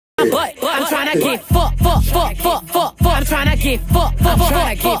But I'm trying to get fuck. I'm trying to get fuck. I'm trying to get fuck.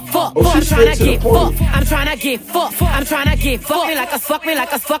 I'm trying to get fuck. I'm trying to get fuck. I'm trying to get fuck me like a fuck me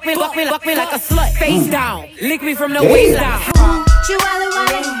like a fuck me like a slut. Face down, lick me from the waist down. Chihuahua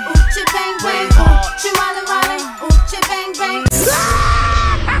wale, oochie bang bang. Chihuahua wale, oochie bang bang.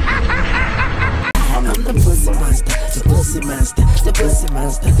 I'm the pussy monster, the pussy monster, the pussy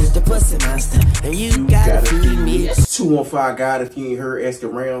monster, the pussy monster, and you gotta feed me. 215 God, if you ain't heard, ask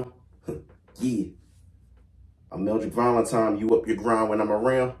around. Yeah. I'm Eldric Valentine, you up your grind when I'm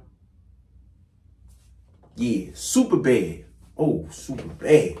around. Yeah, Supah Badd. Oh, Supah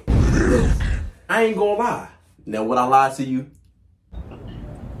Badd. I ain't gonna lie. Now, would I lie to you?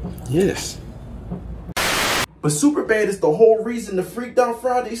 Yes. But Supah Badd is the whole reason the Freaked Out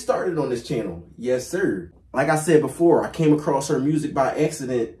Friday started on this channel. Yes, sir. Like I said before, I came across her music by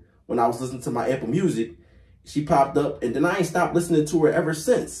accident when I was listening to my Apple Music. She popped up, and then I ain't stopped listening to her ever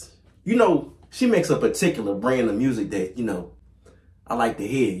since. You know, she makes a particular brand of music that, you know, I like to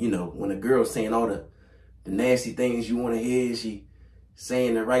hear. You know, when a girl's saying all the nasty things you want to hear, she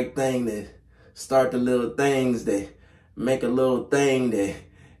saying the right thing to start the little things that make a little thing that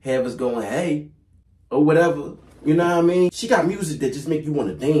have us going, hey, or whatever. You know what I mean? She got music that just make you want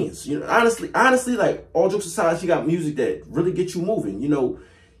to dance. You know, honestly, like, all jokes aside, she got music that really gets you moving. You know,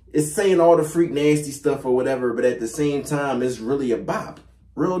 it's saying all the freak nasty stuff or whatever, but at the same time, it's really a bop.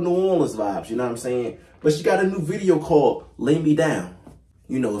 Real New Orleans vibes, you know what I'm saying? But she got a new video called Lay Me Down.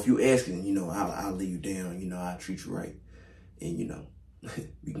 You know, if you asking, you know, I'll lay you down, you know, I'll treat you right. And, you know,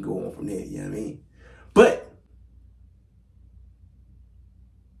 we can go on from there, you know what I mean? But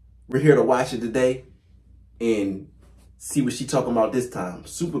we're here to watch it today and see what she talking about this time.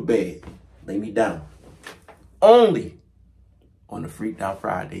 Supah Badd, Lay Me Down. Only on the Freaked Out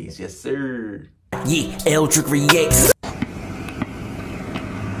Fridays, yes sir. Yeah, Eldric reacts.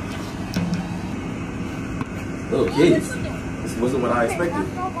 Okay, this wasn't what I expected.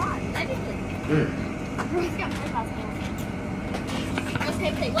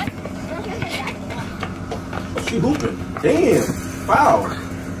 Oh, she hooping. Damn, foul.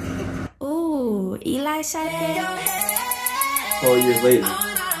 Ooh, Eli shot 4 years later.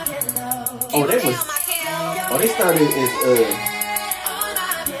 Oh, they started as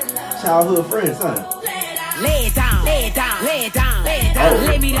childhood friends, huh? Lay it down, lay it down, lay it down, lay it down,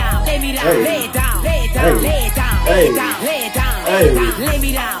 lay me down, lay me down, lay it down, lay it down, lay it down, lay it down, lay it down, lay it down, lay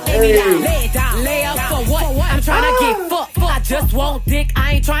me down, lay me down, lay it down, lay up for what? I'm trying to get fucked. I just want dick,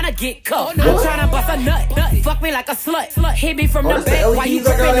 I ain't trying to get cuffed. I'm trying to bust a nut, fuck me like a slut. Hit me from the back while you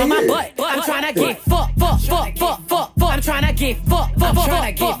gripping on my butt. I'm trying to get fucked, fuck. I'm trying to get fucked, I'm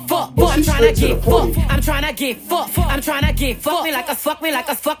trying to get fucked, I'm trying to get fucked, I'm trying to get fucked, I'm trying to get fuck me like a fuck me like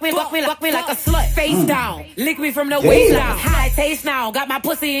a fuck me like a slut. Face down, lick me from the waist down. High taste now, got my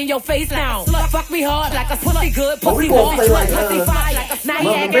pussy in your face now. Fuck me hard like a pussy good, pussy warm, pussy fire. Now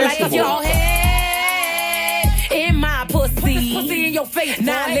you acting like your head in my pussy in your face.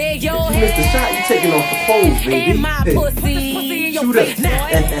 Now lay your head. If you missed the shot, you taking off the clothes, baby. In my pussy in your face. Now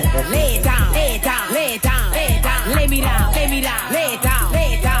lay it down, lay it down, lay it down, lay it down, lay me down, lay me down, lay it down,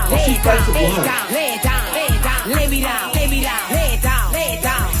 lay it down, lay it down, lay it down, lay it down, lay it down, lay me down, lay me down, lay it down, lay it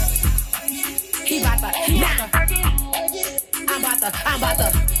down. He bout to, I'm about to,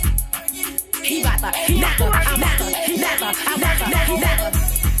 he bout to,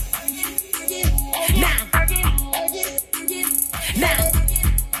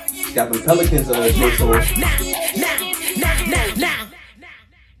 She got them pelicans on her face on.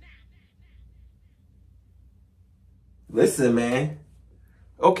 Listen, man.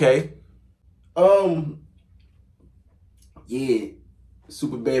 Okay. Yeah.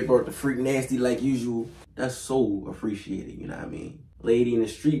 Supah Badd brought the freak nasty like usual. That's so appreciated, you know what I mean? Lady in the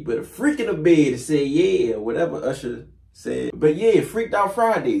street, but a freak in the bed to say yeah, whatever Usher said. But yeah, Freaked Out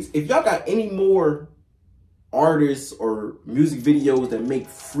Fridays. If y'all got any more artists or music videos that make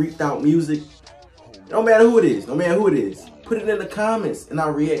freaked out music, no matter who it is, put it in the comments and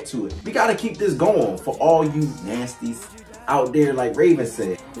I'll react to it. We gotta keep this going for all you nasties out there, like Raven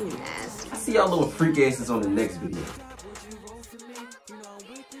said. I see y'all little freak asses on the next video.